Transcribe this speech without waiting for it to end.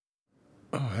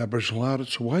Aboriginal art,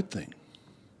 it's a white thing.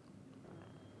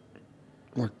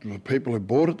 Like the people who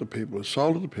bought it, the people who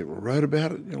sold it, the people who wrote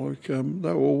about it, they were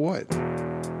all white.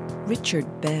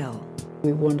 Richard Bell.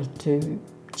 We wanted to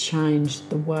change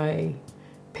the way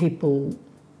people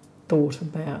thought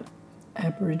about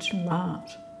Aboriginal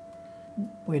art.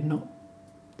 We're not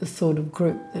the sort of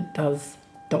group that does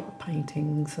dot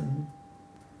paintings and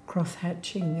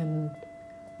cross-hatching, and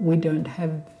we don't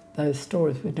have those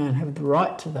stories. We don't have the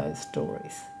right to those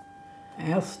stories.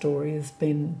 Our story has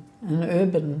been an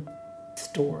urban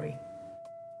story.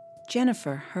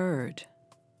 Jennifer Hurd.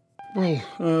 Well,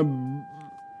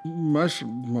 most of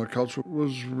my culture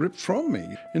was ripped from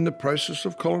me in the process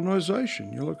of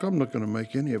colonisation. I'm not going to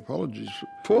make any apologies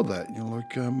for that.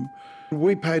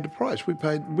 We paid the price. We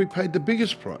paid the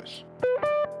biggest price.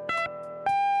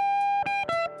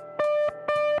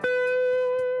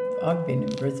 I've been in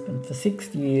Brisbane for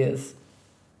 60 years.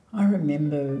 I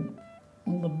remember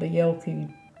all the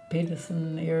Bjelke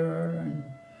Peterson era and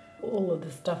all of the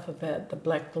stuff about the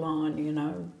black line,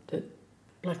 that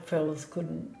black fellas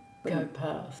couldn't go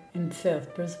past in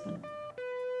South Brisbane.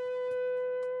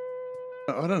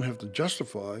 I don't have to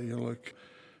justify,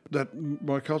 that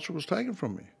my culture was taken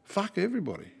from me. Fuck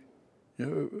everybody.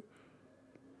 Who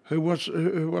wants,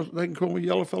 they can call me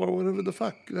yellow fellow or whatever the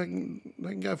fuck. They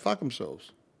can go fuck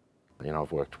themselves.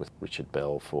 I've worked with Richard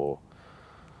Bell for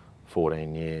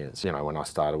 14 years. When I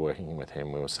started working with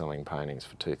him, we were selling paintings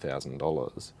for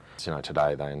 $2,000.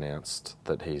 Today they announced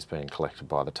that he's been collected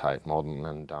by the Tate Modern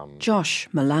and... Josh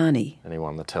Milani. And he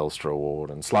won the Telstra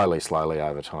Award, and slowly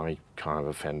over time he kind of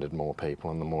offended more people,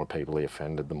 and the more people he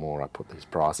offended, the more I put these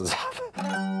prices up.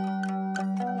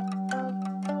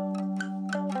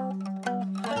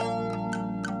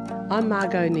 I'm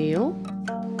Margot Neal.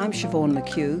 I'm Siobhan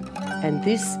McHugh. And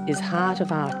this is Heart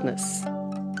of Artness.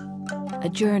 A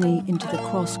journey into the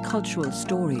cross-cultural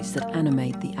stories that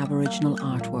animate the Aboriginal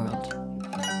art world.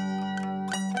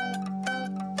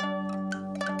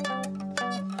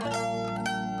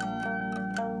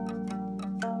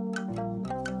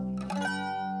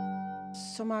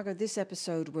 So Margaret, this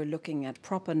episode we're looking at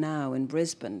proper now in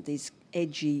Brisbane, these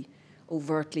edgy,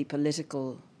 overtly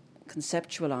political,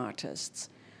 conceptual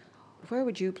artists. Where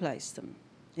would you place them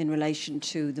in relation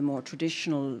to the more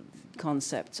traditional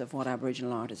concepts of what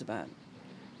Aboriginal art is about?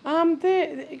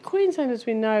 Queensland, as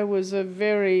we know, was a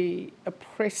very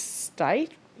oppressed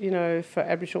state, for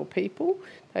Aboriginal people.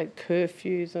 They had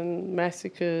curfews and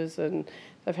massacres, and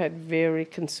they've had very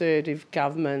conservative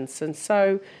governments. And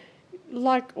so,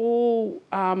 like all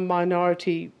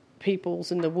minority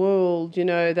peoples in the world,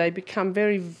 they become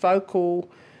very vocal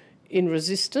in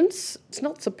resistance. It's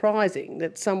not surprising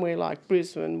that somewhere like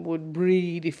Brisbane would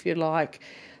breed, if you like,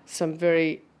 some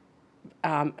very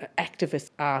activist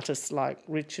artists like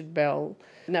Richard Bell.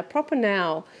 Now, Proper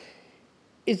Now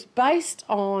is based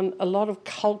on a lot of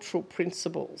cultural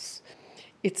principles.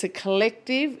 It's a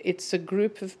collective, it's a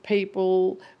group of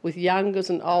people with youngers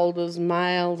and olders,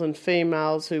 males and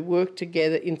females who work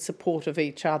together in support of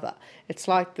each other. It's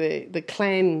like the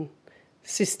clan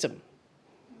system,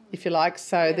 if you like.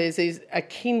 So there's a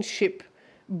kinship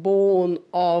born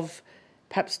of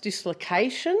perhaps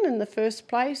dislocation in the first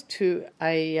place to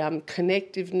a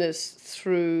connectiveness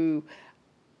through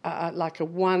like a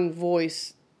one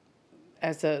voice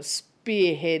as a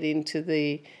spearhead into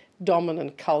the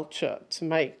dominant culture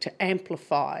to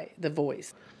amplify the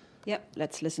voice. Yep,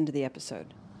 let's listen to the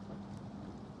episode.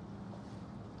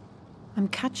 I'm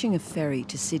catching a ferry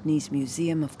to Sydney's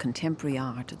Museum of Contemporary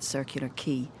Art at Circular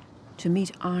Quay to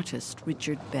meet artist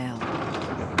Richard Bell.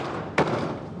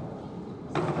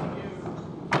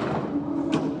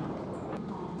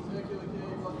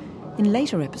 In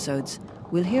later episodes,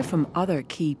 we'll hear from other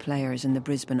key players in the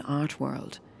Brisbane art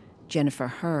world: Jennifer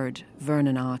Hurd,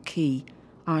 Vernon R. Key,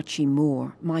 Archie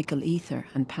Moore, Michael Ether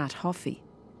and Pat Hoffey.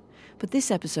 But this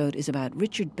episode is about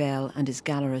Richard Bell and his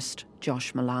gallerist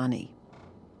Josh Milani.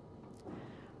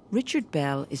 Richard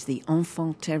Bell is the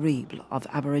enfant terrible of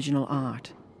Aboriginal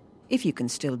art, if you can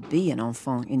still be an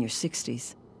enfant in your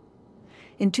 60s.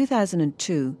 In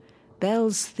 2002,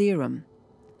 Bell's Theorem,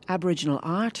 Aboriginal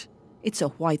art, it's a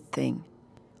white thing,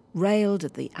 railed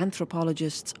at the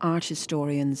anthropologists, art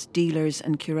historians, dealers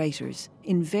and curators,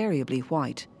 invariably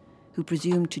white, who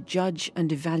presume to judge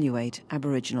and evaluate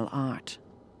Aboriginal art.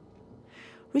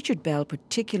 Richard Bell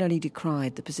particularly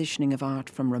decried the positioning of art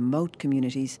from remote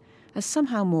communities as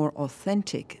somehow more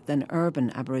authentic than urban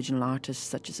Aboriginal artists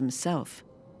such as himself.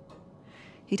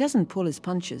 He doesn't pull his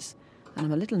punches, and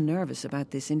I'm a little nervous about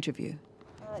this interview.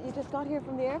 You just got here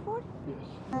from the airport? Yes.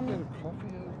 Can we get a coffee?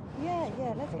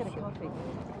 Yeah, let's get a coffee.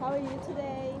 How are you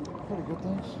today? Pretty good,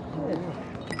 thanks. Good.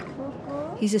 Good.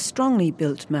 He's a strongly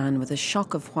built man with a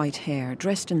shock of white hair,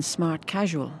 dressed in smart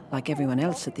casual, like everyone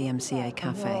else at the MCA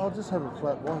cafe. I'll just have a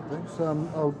flat white, thanks. A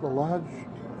large,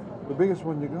 the biggest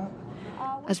one you got.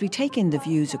 As we take in the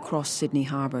views across Sydney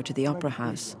Harbour to the Opera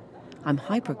House, I'm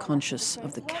hyper-conscious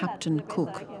of the Captain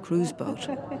Cook cruise boat.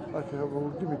 Okay,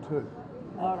 well, give me two.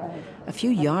 A few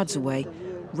yards away,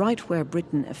 right where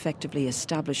Britain effectively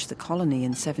established the colony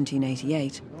in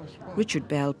 1788, Richard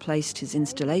Bell placed his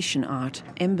installation art,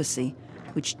 Embassy,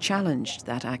 which challenged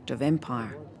that act of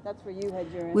empire.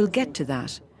 We'll get to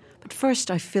that, but first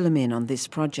I fill him in on this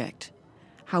project,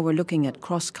 how we're looking at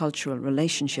cross-cultural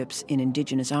relationships in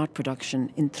Indigenous art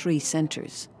production in 3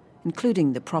 centres,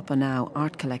 including the Proper Now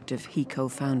art collective he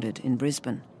co-founded in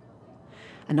Brisbane.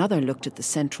 Another looked at the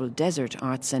Central Desert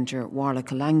Art Centre,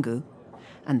 Warlakalangu,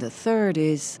 and the third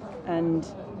is... And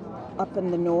up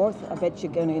in the north, I bet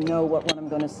you're going to know what one I'm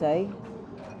going to say.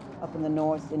 Up in the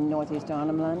north, in northeast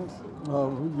Arnhem Land.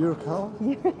 Yurikala?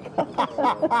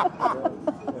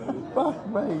 Fuck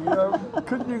me,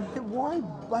 could you... Why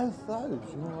both those?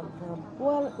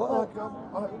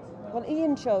 Well,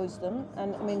 Ian chose them,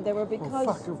 and I mean, they were because...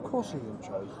 Oh, fuck, of course Ian chose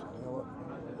them. You know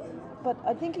what? But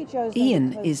I think he chose them Ian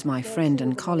because is my friend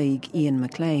and colleague Ian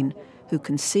McLean, who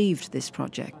conceived this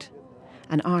project.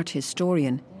 An art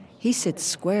historian, he sits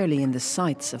squarely in the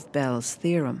sights of Bell's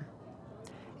Theorem.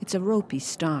 It's a ropey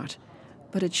start,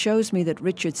 but it shows me that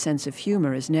Richard's sense of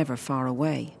humour is never far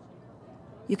away.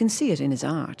 You can see it in his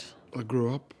art. I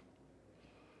grew up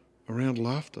around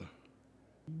laughter,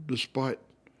 despite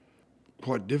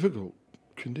quite difficult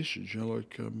conditions. You know,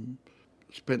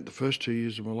 spent the first 2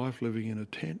 years of my life living in a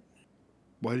tent,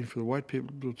 waiting for the white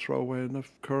people to throw away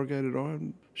enough corrugated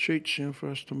iron sheets, you know,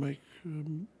 for us to make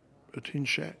a tin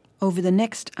shack. Over the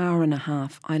next hour and a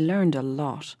half, I learned a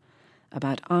lot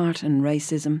about art and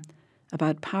racism,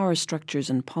 about power structures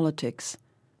and politics,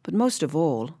 but most of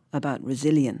all, about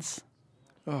resilience.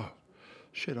 Oh,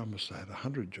 shit, I must have had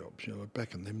 100 jobs, you know,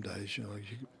 back in them days, you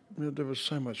know, there was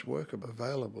so much work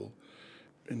available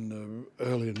in the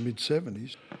early and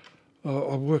mid-70s.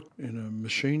 I worked in a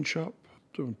machine shop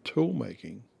doing tool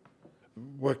making.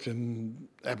 Worked in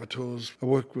abattoirs. I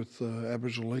worked with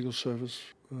Aboriginal Legal Service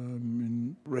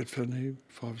in Redfern here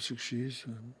 5 or 6 years.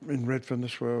 In Redfern,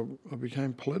 that's where I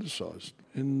became politicised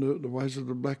in the ways of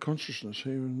the black consciousness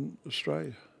here in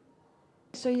Australia.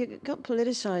 So you got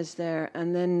politicised there,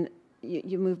 and then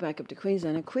you moved back up to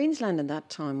Queensland. And Queensland at that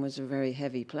time was a very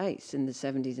heavy place in the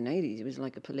 70s and 80s. It was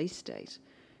like a police state.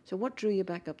 So what drew you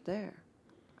back up there?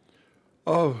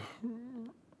 Oh,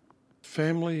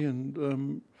 family,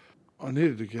 and I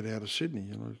needed to get out of Sydney.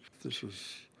 You know, this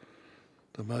was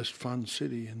the most fun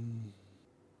city, and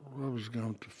I was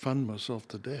going to fun myself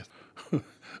to death. I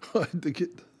had to get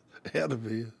out of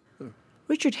here.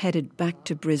 Richard headed back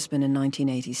to Brisbane in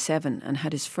 1987 and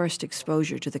had his first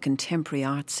exposure to the contemporary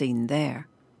art scene there.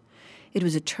 It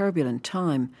was a turbulent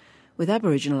time, with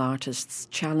Aboriginal artists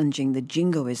challenging the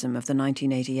jingoism of the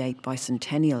 1988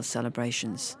 bicentennial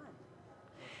celebrations.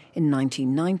 In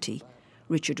 1990,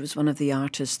 Richard was one of the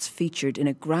artists featured in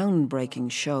a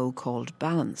groundbreaking show called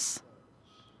Balance.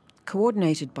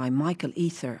 Coordinated by Michael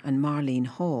Ether and Marlene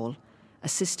Hall,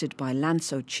 assisted by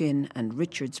Lanso Chin and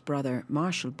Richard's brother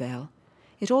Marshall Bell,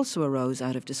 it also arose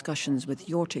out of discussions with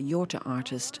Yorta Yorta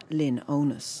artist Lynn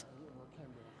Onus.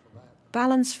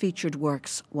 Balance featured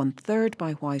works 1/3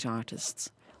 by white artists,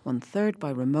 1/3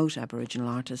 by remote Aboriginal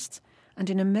artists, and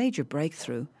in a major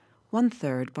breakthrough,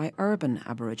 1/3 by urban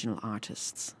Aboriginal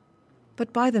artists.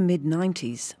 But by the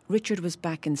mid-90s, Richard was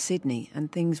back in Sydney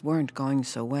and things weren't going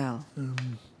so well.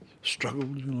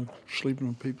 Struggled, you know, sleeping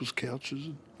on people's couches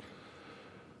and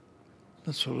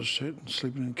that sort of shit, and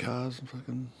sleeping in cars and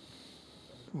fucking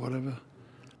whatever.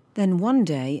 Then one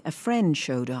day, a friend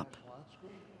showed up.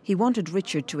 He wanted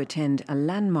Richard to attend a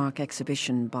landmark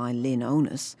exhibition by Lynn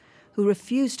Onus, who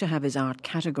refused to have his art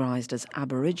categorised as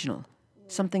Aboriginal,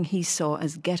 something he saw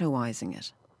as ghettoising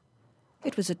it.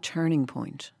 It was a turning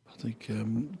point. I think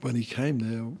when he came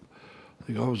there, I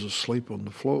think I was asleep on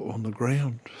the floor, on the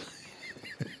ground.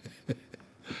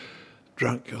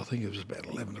 Drunk, I think it was about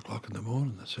 11 o'clock in the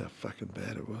morning. That's how fucking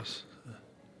bad it was.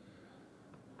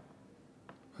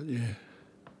 But yeah.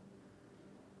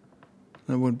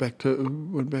 I went back to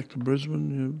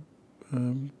Brisbane,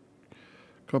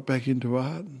 got back into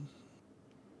art,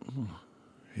 and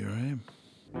here I am.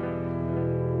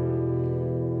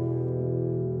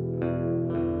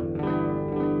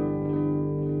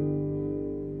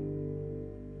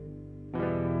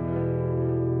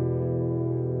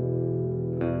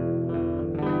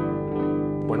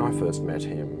 When I first met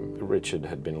him, Richard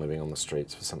had been living on the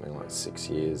streets for something like 6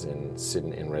 years in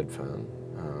Sydney, in Redfern.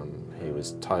 He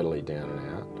was totally down and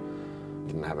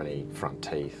didn't have any front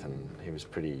teeth and he was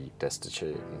pretty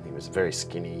destitute and he was very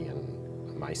skinny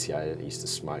and emaciated. He used to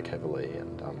smoke heavily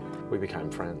and we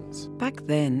became friends. Back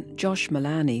then, Josh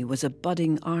Milani was a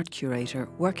budding art curator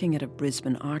working at a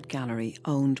Brisbane art gallery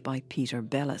owned by Peter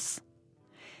Bellis.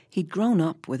 He'd grown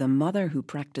up with a mother who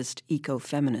practiced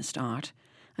eco-feminist art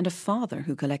and a father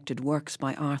who collected works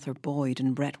by Arthur Boyd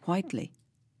and Brett Whiteley.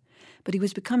 But he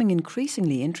was becoming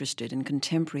increasingly interested in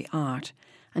contemporary art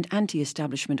and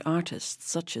anti-establishment artists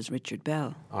such as Richard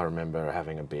Bell. I remember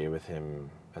having a beer with him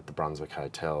at the Brunswick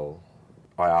Hotel.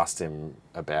 I asked him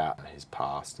about his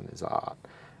past and his art,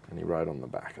 and he wrote on the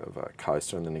back of a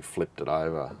coaster and then he flipped it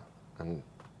over, and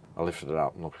I lifted it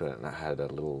up and looked at it and it had a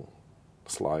little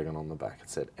slogan on the back. It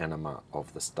said, "Enema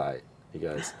of the State." He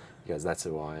goes, "That's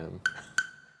who I am."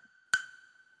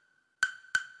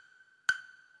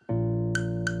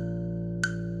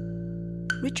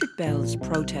 Richard Bell's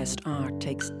protest art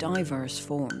takes diverse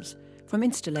forms, from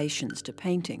installations to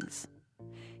paintings.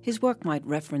 His work might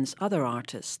reference other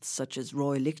artists such as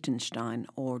Roy Lichtenstein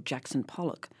or Jackson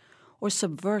Pollock, or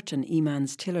subvert an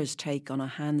Emans Tiller's take on a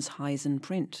Hans Heisen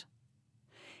print.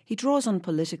 He draws on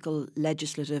political,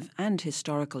 legislative and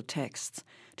historical texts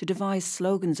to devise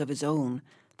slogans of his own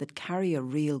that carry a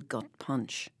real gut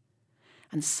punch.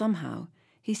 And somehow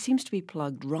he seems to be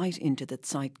plugged right into the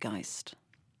zeitgeist.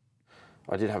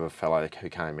 I did have a fellow who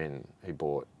came in who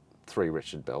bought 3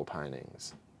 Richard Bell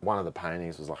paintings. One of the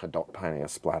paintings was like a dot painting, a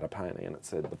splatter painting, and it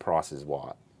said "The price is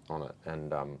white" on it.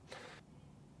 And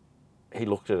he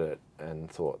looked at it and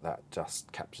thought that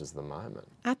just captures the moment.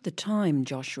 At the time,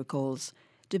 Josh recalls,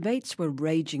 debates were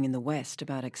raging in the West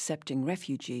about accepting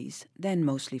refugees, then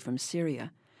mostly from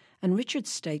Syria, and Richard's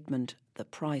statement, "The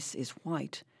price is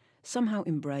white," somehow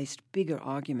embraced bigger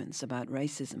arguments about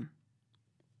racism.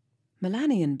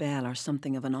 Milani and Bell are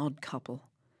something of an odd couple.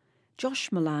 Josh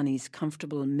Milani's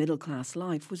comfortable middle-class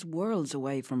life was worlds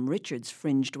away from Richard's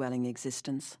fringe-dwelling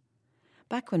existence.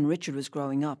 Back when Richard was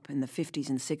growing up in the 50s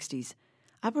and 60s,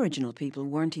 Aboriginal people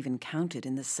weren't even counted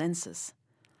in the census.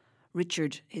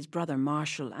 Richard, his brother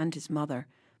Marshall and his mother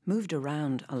moved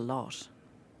around a lot.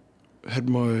 Had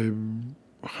my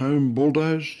home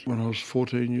bulldozed when I was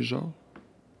 14 years old,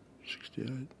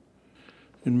 68,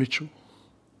 in Mitchell.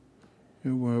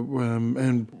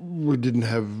 And we didn't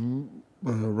have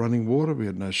running water, we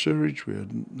had no sewage, we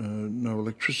had no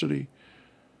electricity,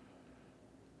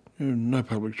 no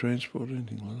public transport,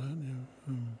 anything like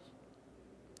that.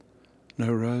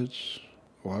 No roads.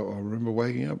 I remember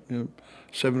waking up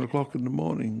 7 o'clock in the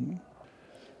morning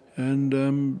and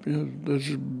there's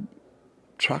a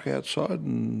truck outside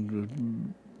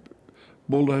and a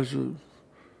bulldozer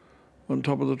on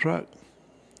top of the truck.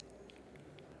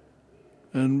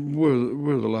 And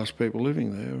we're the last people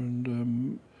living there,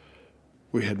 and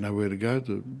we had nowhere to go.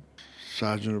 The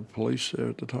sergeant of police there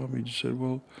at the time, he just said,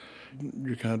 "Well,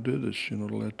 you can't do this. You're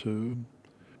not allowed to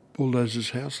bulldoze this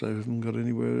house. They haven't got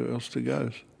anywhere else to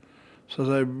go." So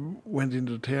they went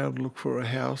into town to look for a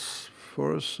house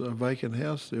for us, a vacant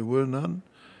house. There were none,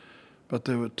 but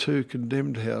there were 2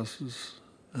 condemned houses,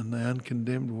 and they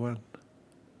uncondemned one.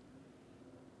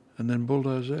 And then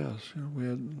bulldozed ours.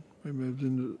 We moved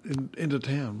into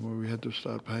town where we had to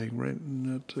start paying rent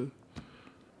and to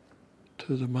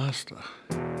the master.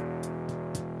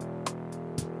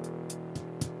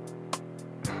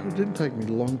 It didn't take me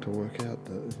long to work out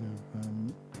that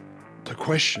to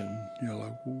question,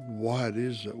 why it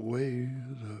is that we,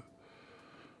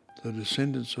 the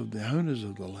descendants of the owners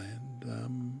of the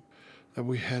land, that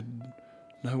we had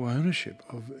no ownership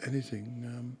of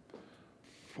anything.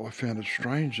 I found it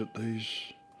strange that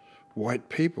these white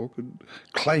people could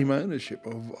claim ownership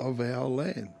of our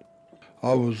land.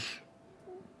 I was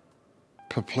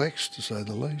perplexed, to say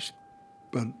the least,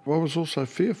 but I was also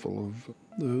fearful of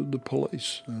the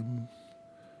police and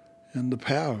the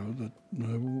power that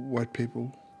white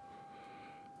people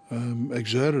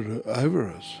exerted over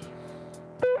us.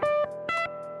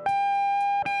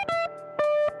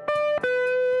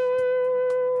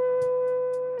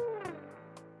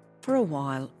 For a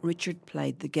while, Richard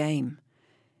played the game.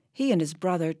 He and his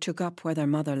brother took up where their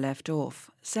mother left off,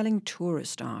 selling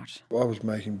tourist art. I was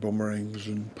making boomerangs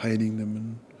and painting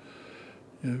them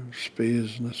and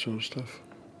spears and that sort of stuff.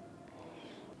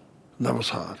 And that was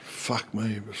hard. Fuck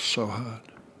me, it was so hard.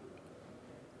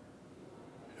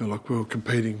 Like we were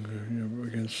competing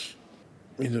against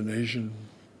Indonesian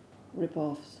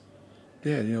Rip-offs.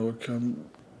 Yeah,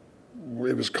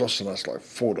 it was costing us like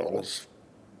 $4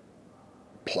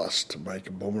 plus to make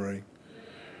a boomerang.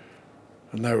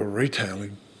 And they were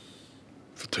retailing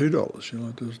for $2.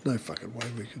 There was no fucking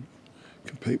way we could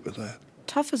compete with that.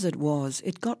 Tough as it was,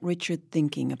 it got Richard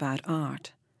thinking about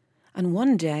art. And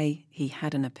one day he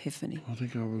had an epiphany. I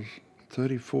think I was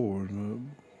 34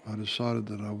 and I decided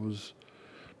that I was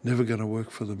never going to work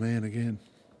for the man again.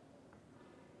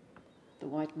 The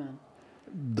white man?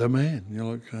 The man.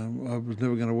 I was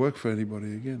never going to work for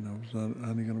anybody again. I was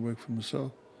only going to work for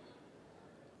myself.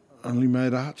 Only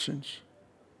made art since.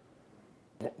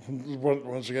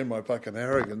 Once again, my fucking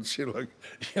arrogance,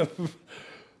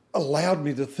 allowed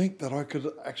me to think that I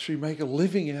could actually make a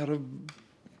living out of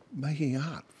making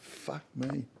art. Fuck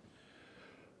me.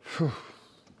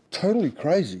 Totally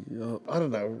crazy. I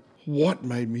don't know what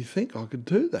made me think I could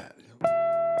do that.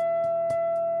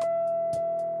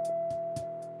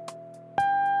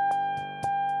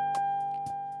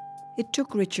 It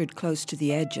took Richard close to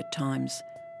the edge at times,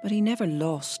 but he never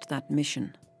lost that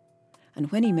mission. And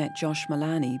when he met Josh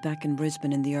Milani back in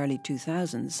Brisbane in the early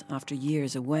 2000s, after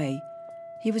years away,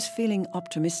 he was feeling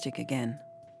optimistic again.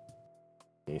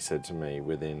 He said to me,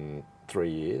 within 3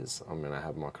 years, I'm going to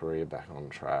have my career back on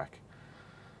track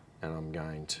and I'm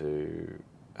going to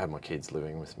have my kids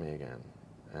living with me again.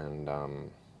 And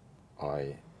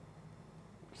I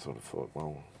sort of thought,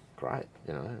 well, great,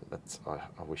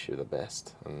 I wish you the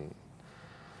best. And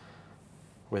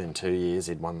within 2 years,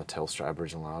 he'd won the Telstra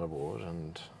Aboriginal Art Award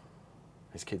and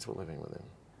his kids were living with him.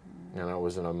 And it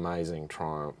was an amazing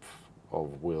triumph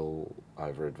of will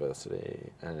over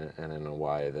adversity and in a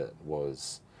way that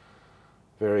was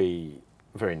very,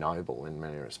 very noble in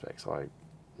many respects. I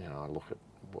look at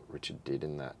what Richard did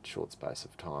in that short space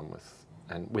of time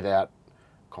without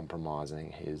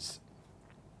compromising his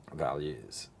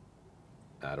values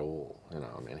at all.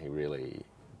 He really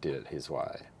did it his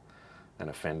way and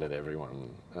offended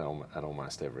everyone at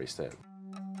almost every step.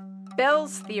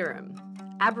 Bell's Theorem,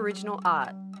 Aboriginal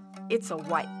art. It's a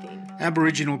white thing.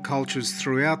 Aboriginal cultures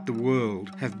throughout the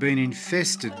world have been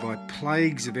infested by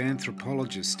plagues of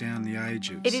anthropologists down the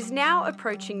ages. It is now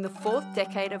approaching the 4th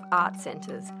decade of art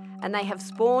centres, and they have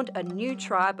spawned a new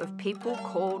tribe of people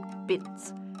called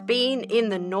Bints, been in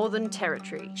the Northern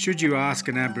Territory. Should you ask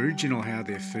an Aboriginal how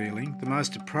they're feeling, the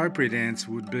most appropriate answer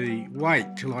would be, wait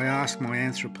till I ask my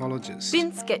anthropologist.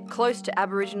 Bints get close to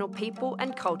Aboriginal people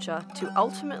and culture to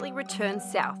ultimately return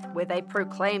south, where they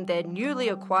proclaim their newly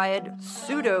acquired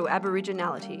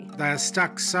pseudo-Aboriginality. They are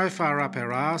stuck so far up our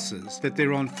arses that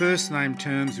they're on first-name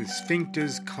terms with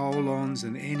sphincters, colons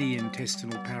and any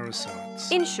intestinal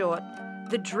parasites. In short,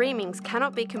 the dreamings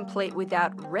cannot be complete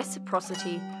without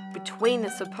reciprocity between the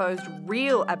supposed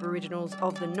real Aboriginals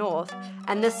of the North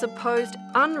and the supposed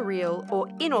unreal or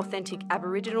inauthentic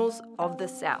Aboriginals of the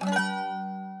South.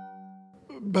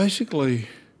 Basically,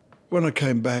 when I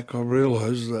came back, I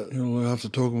realised that, after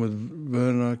talking with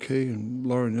Vernon O'Key and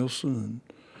Laurie Nilsson and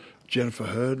Jennifer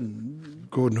Hurd and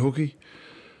Gordon Hookey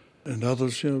and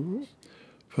others,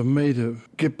 for me to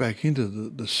get back into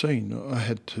the scene, I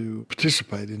had to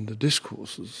participate in the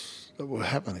discourses that were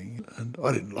happening, and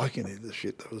I didn't like any of the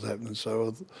shit that was happening,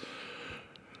 so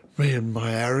me and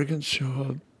my arrogance,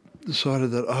 I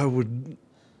decided that I would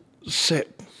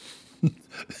set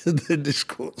the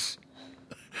discourse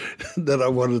that I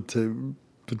wanted to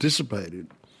participate in.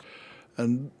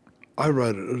 And I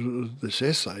wrote this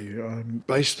essay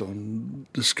based on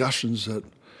discussions that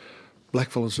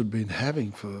blackfellas had been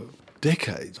having for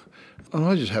decades, and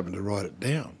I just happened to write it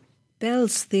down.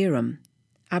 Bell's Theorem,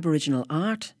 Aboriginal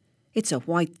art, it's a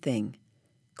white thing,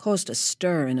 caused a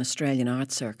stir in Australian art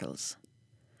circles.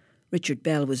 Richard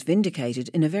Bell was vindicated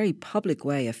in a very public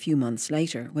way a few months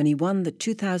later when he won the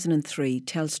 2003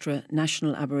 Telstra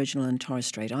National Aboriginal and Torres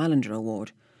Strait Islander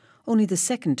Award, only the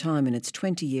second time in its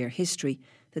 20-year history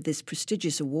that this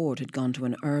prestigious award had gone to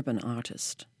an urban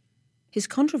artist. His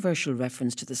controversial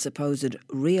reference to the supposed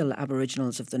real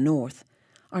Aboriginals of the North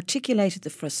articulated the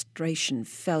frustration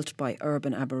felt by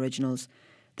urban Aboriginals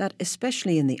that,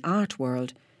 especially in the art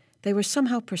world, they were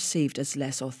somehow perceived as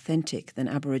less authentic than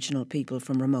Aboriginal people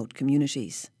from remote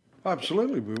communities.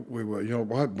 Absolutely, we were.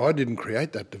 I didn't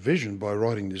create that division by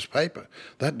writing this paper.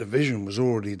 That division was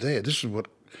already there. This is what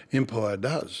empire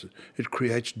does. It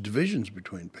creates divisions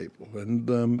between people.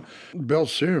 And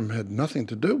Bell's Theorem had nothing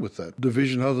to do with that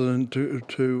division other than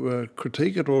to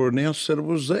critique it or announce that it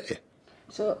was there.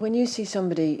 So when you see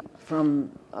somebody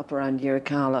from up around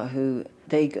Yirrkala who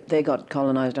they got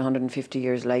colonised 150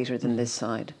 years later than this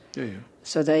side. Yeah.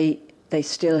 So they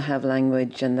still have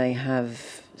language and they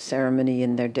have ceremony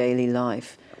in their daily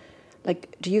life.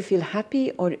 Like, do you feel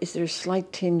happy or is there a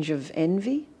slight tinge of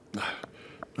envy? No,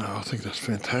 I think that's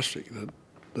fantastic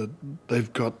that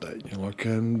they've got that,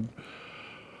 and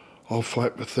I'll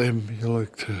fight with them,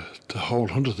 to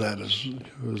hold on to that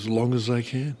as long as they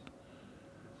can.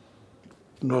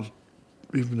 Not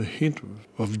even a hint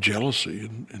of jealousy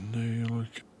in there,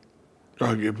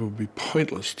 it would be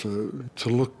pointless to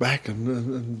look back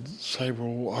and say,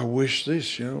 well, I wish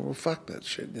this, well, fuck that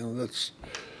shit, that's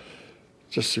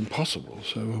just impossible.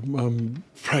 So I'm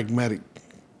pragmatic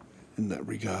in that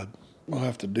regard. I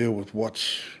have to deal with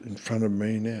what's in front of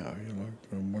me now,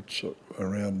 and what's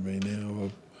around me now.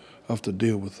 I have to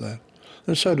deal with that.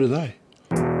 And so do they.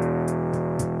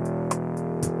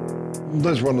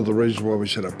 That's one of the reasons why we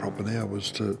set up Proper Now,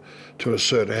 was to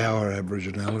assert our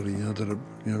Aboriginality,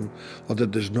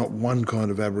 that there's not one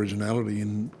kind of Aboriginality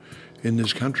in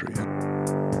this country.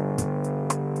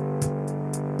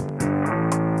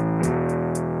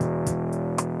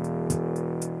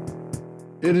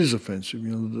 It is offensive,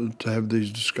 to have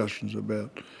these discussions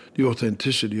about the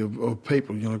authenticity of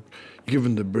people,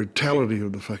 given the brutality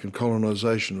of the fucking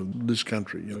colonisation of this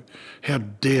country, how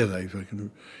dare they fucking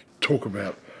talk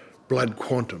about blood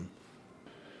quantum.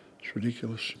 It's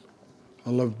ridiculous.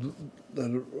 I love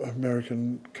that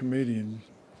American comedian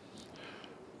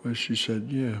where she said,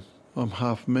 yeah, I'm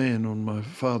half man on my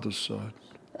father's side.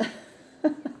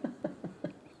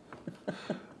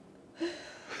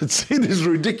 It is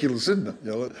ridiculous, isn't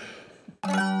it?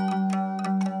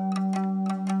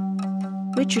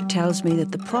 Richard tells me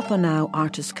that the Proper Now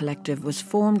Artist Collective was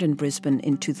formed in Brisbane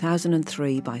in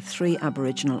 2003 by 3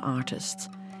 Aboriginal artists,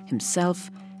 himself,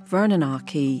 Vernon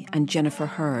Arkey and Jennifer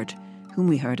Hurd, whom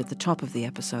we heard at the top of the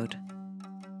episode.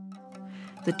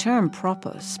 The term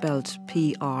proper, spelled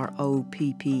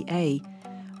P-R-O-P-P-A,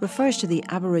 refers to the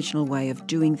Aboriginal way of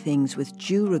doing things with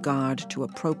due regard to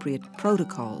appropriate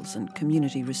protocols and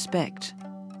community respect.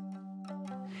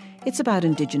 It's about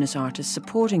Indigenous artists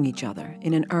supporting each other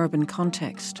in an urban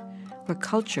context where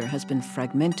culture has been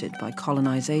fragmented by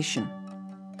colonisation.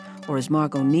 Or as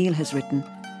Margot Neal has written,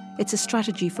 it's a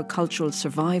strategy for cultural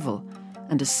survival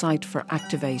and a site for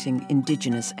activating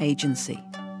Indigenous agency.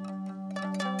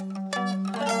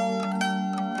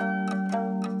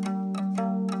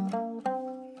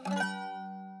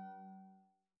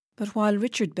 But while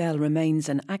Richard Bell remains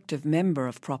an active member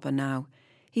of Proper Now,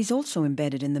 he's also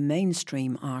embedded in the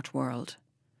mainstream art world.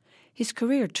 His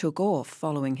career took off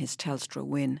following his Telstra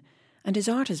win, and his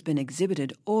art has been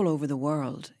exhibited all over the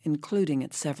world, including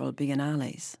at several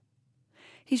biennales.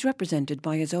 He's represented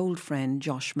by his old friend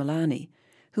Josh Milani,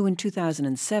 who in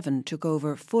 2007 took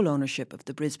over full ownership of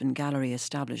the Brisbane gallery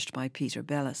established by Peter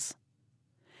Bellis.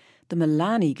 The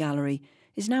Milani Gallery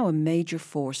is now a major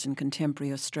force in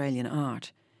contemporary Australian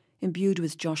art, imbued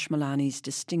with Josh Milani's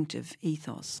distinctive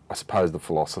ethos. I suppose the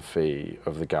philosophy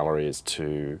of the gallery is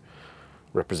to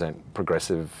represent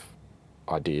progressive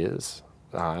ideas,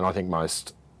 and I think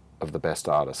most of the best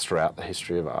artists throughout the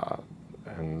history of art,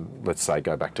 and let's say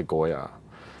go back to Goya,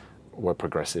 were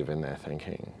progressive in their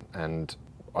thinking. And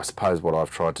I suppose what I've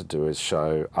tried to do is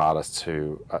show artists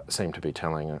who seem to be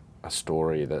telling a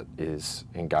story that is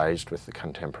engaged with the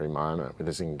contemporary moment, that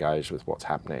is engaged with what's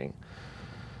happening,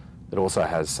 that also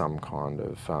has some kind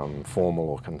of formal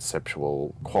or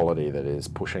conceptual quality that is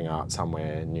pushing art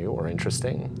somewhere new or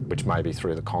interesting, which may be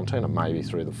through the content, it may be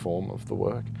through the form of the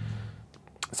work.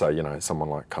 So, someone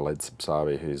like Khaled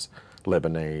Sabsabi, who's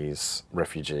Lebanese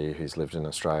refugee who's lived in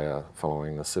Australia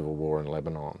following the civil war in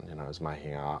Lebanon, is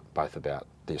making art both about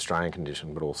the Australian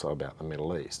condition but also about the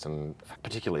Middle East. And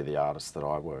particularly the artists that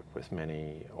I work with,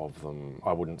 many of them,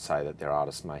 I wouldn't say that they're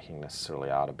artists making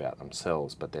necessarily art about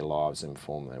themselves, but their lives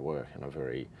inform their work in a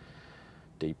very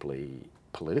deeply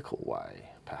political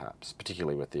way, perhaps,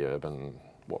 particularly with the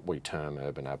what we term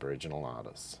urban Aboriginal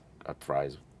artists, a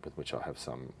phrase with which I have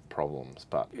some problems,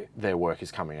 but their work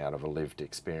is coming out of a lived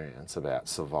experience about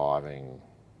surviving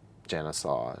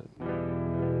genocide.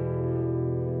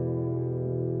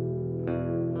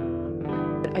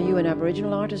 Are you an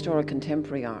Aboriginal artist or a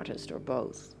contemporary artist, or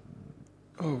both?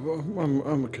 Oh,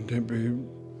 I'm a contemporary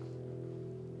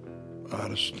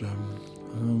artist.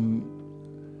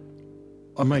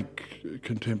 I make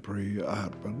contemporary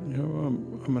art, but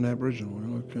I'm an Aboriginal.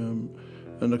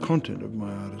 And the content of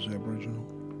my art is Aboriginal.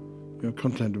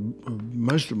 Content of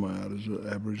most of my art is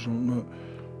Aboriginal,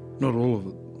 not all of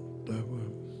it, though.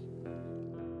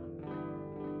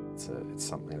 It's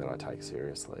something that I take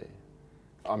seriously.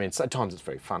 I mean, sometimes it's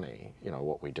very funny,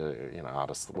 what we do.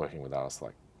 Artists working with artists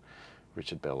like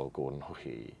Richard Bell or Gordon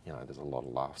Hookey, there's a lot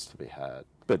of laughs to be had.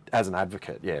 But as an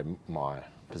advocate, my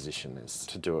position is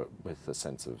to do it with a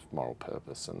sense of moral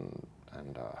purpose and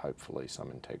hopefully some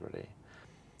integrity.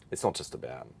 It's not just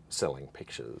about selling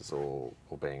pictures or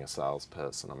being a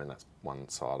salesperson. I mean, that's one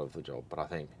side of the job. But I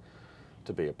think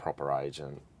to be a proper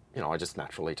agent, I just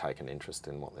naturally take an interest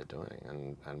in what they're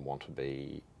doing and want to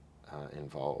be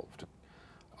involved.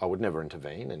 I would never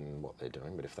intervene in what they're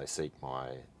doing, but if they seek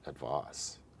my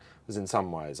advice, Because in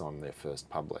some ways I'm their first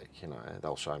public, you know,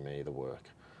 they'll show me the work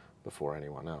before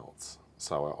anyone else.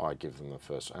 So I give them the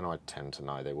first, and I tend to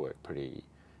know their work pretty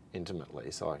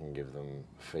intimately, so I can give them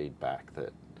feedback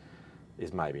that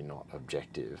is maybe not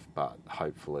objective, but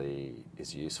hopefully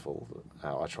is useful.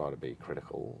 I try to be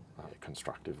critical,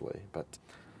 constructively, but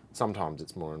sometimes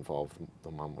it's more involved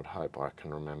than one would hope. I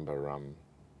can remember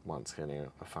once getting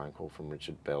a phone call from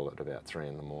Richard Bell at about 3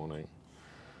 a.m.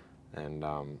 and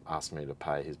asked me to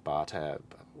pay his bar tab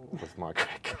with my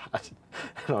credit card.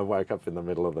 And I woke up in the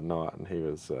middle of the night and he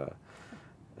was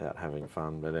out having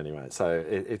fun. But anyway, so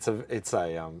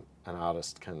an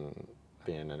artist can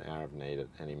be in an hour of need at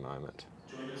any moment.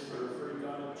 Join us for a free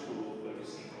guided tour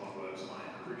focusing on works by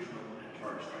Aboriginal and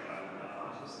Torres Strait Islander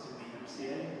artists in the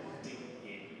MCA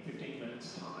in 15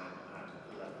 minutes' time at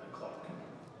 11 o'clock.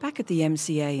 Back at the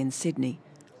MCA in Sydney,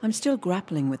 I'm still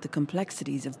grappling with the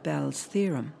complexities of Bell's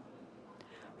theorem.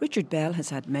 Richard Bell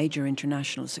has had major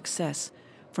international success,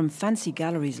 from fancy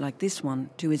galleries like this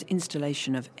one to his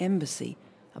installation of Embassy,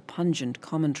 a pungent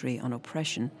commentary on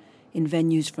oppression, in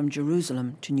venues from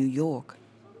Jerusalem to New York.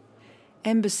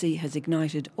 Embassy has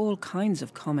ignited all kinds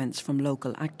of comments from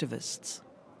local activists.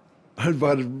 I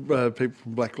invited people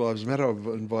from Black Lives Matter. I've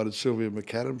invited Sylvia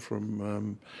McAdam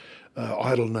from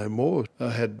Idle No More. I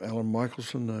had Alan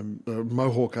Michelson, a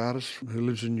Mohawk artist who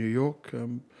lives in New York.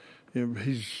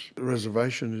 His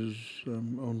reservation is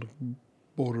on the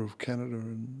border of Canada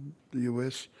and the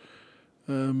US.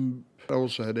 I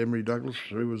also had Emery Douglas,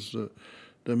 who was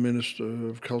the Minister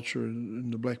of Culture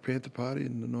in the Black Panther Party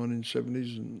in the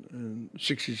 1970s and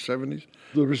 60s, 70s.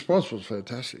 The response was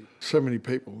fantastic. So many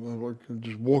people, like,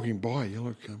 just walking by,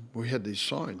 we had these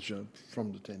signs,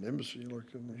 from the tent embassy,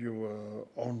 you were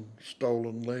on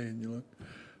stolen land,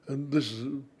 and this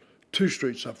is 2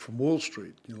 streets up from Wall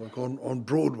Street, on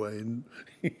Broadway in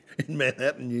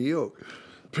Manhattan, New York.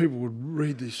 People would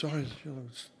read these signs,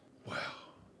 wow,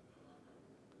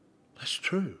 that's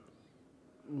true.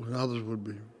 And others would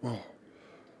be,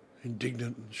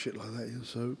 indignant and shit like that.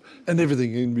 So, and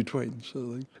everything in between.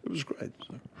 So it was great.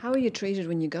 So. How are you treated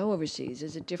when you go overseas?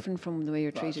 Is it different from the way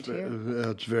you're treated here?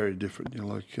 It's very different.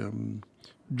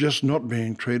 Just not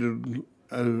being treated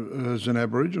as an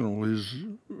Aboriginal is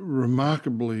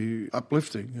remarkably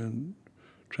uplifting and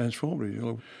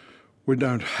transformative. We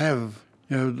don't have,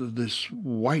 this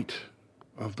weight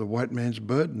of the white man's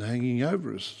burden hanging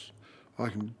over us. I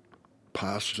can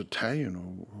pass Italian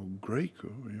or Greek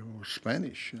or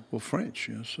Spanish or French,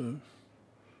 so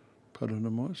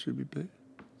pardonnez-moi, s'il vous plaît.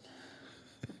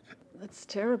 That's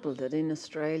terrible that in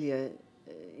Australia,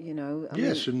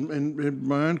 Yes, in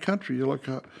my own country,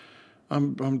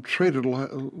 I'm treated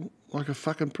like a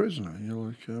fucking prisoner.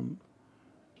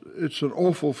 It's an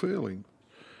awful feeling.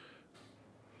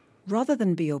 Rather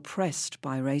than be oppressed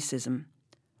by racism,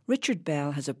 Richard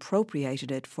Bell has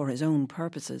appropriated it for his own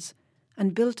purposes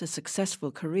and built a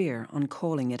successful career on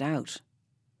calling it out.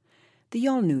 The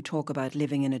Yolngu talk about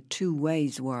living in a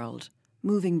two-ways world,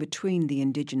 moving between the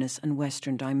Indigenous and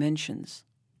Western dimensions.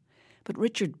 But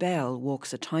Richard Bell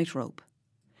walks a tightrope.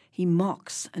 He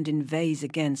mocks and inveighs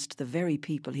against the very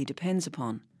people he depends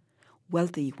upon,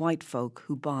 wealthy white folk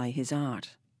who buy his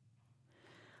art.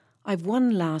 I've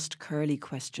one last curly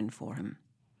question for him.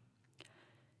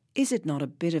 Is it not a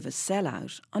bit of a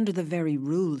sellout under the very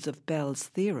rules of Bell's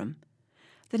theorem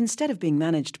that instead of being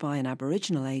managed by an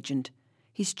Aboriginal agent,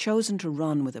 he's chosen to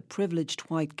run with a privileged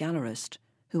white gallerist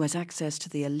who has access to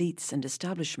the elites and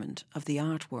establishment of the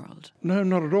art world? No,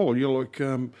 not at all.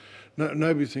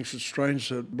 Nobody thinks it's strange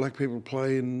that black people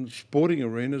play in sporting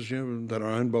arenas, that are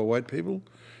owned by white people,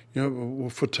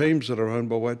 for teams that are owned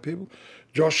by white people.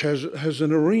 Josh has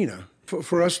an arena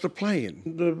for us to play in.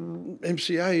 The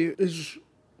MCA is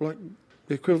like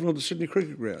the equivalent of the Sydney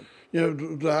Cricket Ground.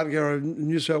 The Art Gallery in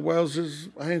New South Wales is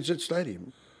ANZ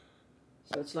Stadium.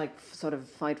 So it's like sort of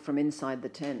fight from inside the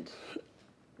tent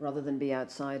rather than be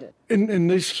outside it. In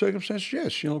these circumstances,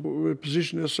 yes. We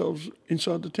position ourselves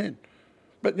inside the tent.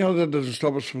 But, that doesn't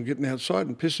stop us from getting outside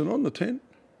and pissing on the tent.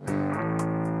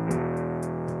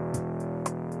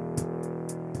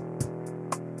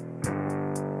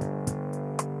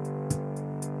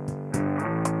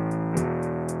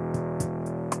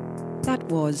 That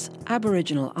was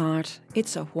Aboriginal Art,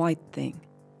 It's a White Thing,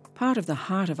 part of the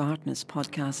Heart of Artness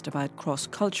podcast about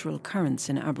cross-cultural currents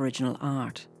in Aboriginal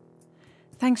art.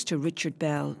 Thanks to Richard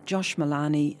Bell, Josh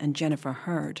Milani and Jennifer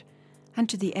Hurd, and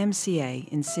to the MCA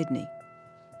in Sydney.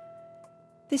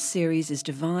 This series is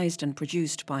devised and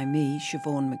produced by me,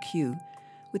 Siobhan McHugh,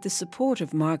 with the support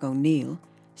of Margot Neal,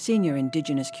 Senior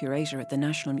Indigenous Curator at the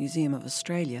National Museum of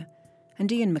Australia,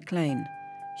 and Ian McLean,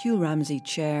 Hugh Ramsey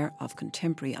Chair of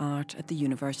Contemporary Art at the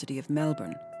University of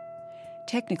Melbourne.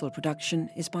 Technical production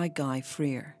is by Guy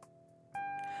Freer.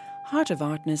 Heart of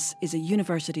Artness is a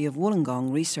University of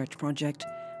Wollongong research project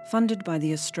funded by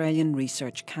the Australian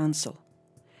Research Council.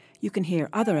 You can hear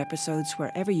other episodes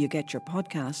wherever you get your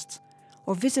podcasts,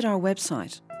 or visit our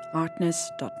website,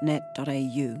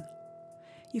 artness.net.au.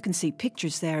 You can see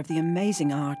pictures there of the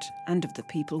amazing art and of the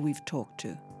people we've talked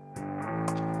to.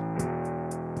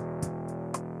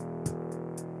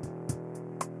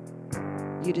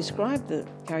 You describe the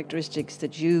characteristics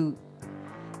that you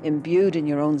imbued in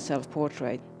your own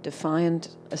self-portrait: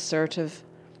 defiant, assertive,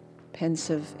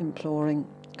 pensive, imploring,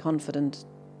 confident,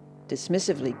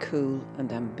 dismissively cool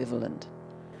and ambivalent.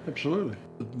 Absolutely.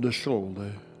 They're still all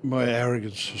there. My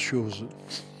arrogance assures it.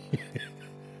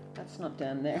 That's not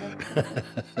down there.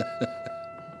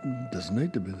 Doesn't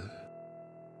need to be there.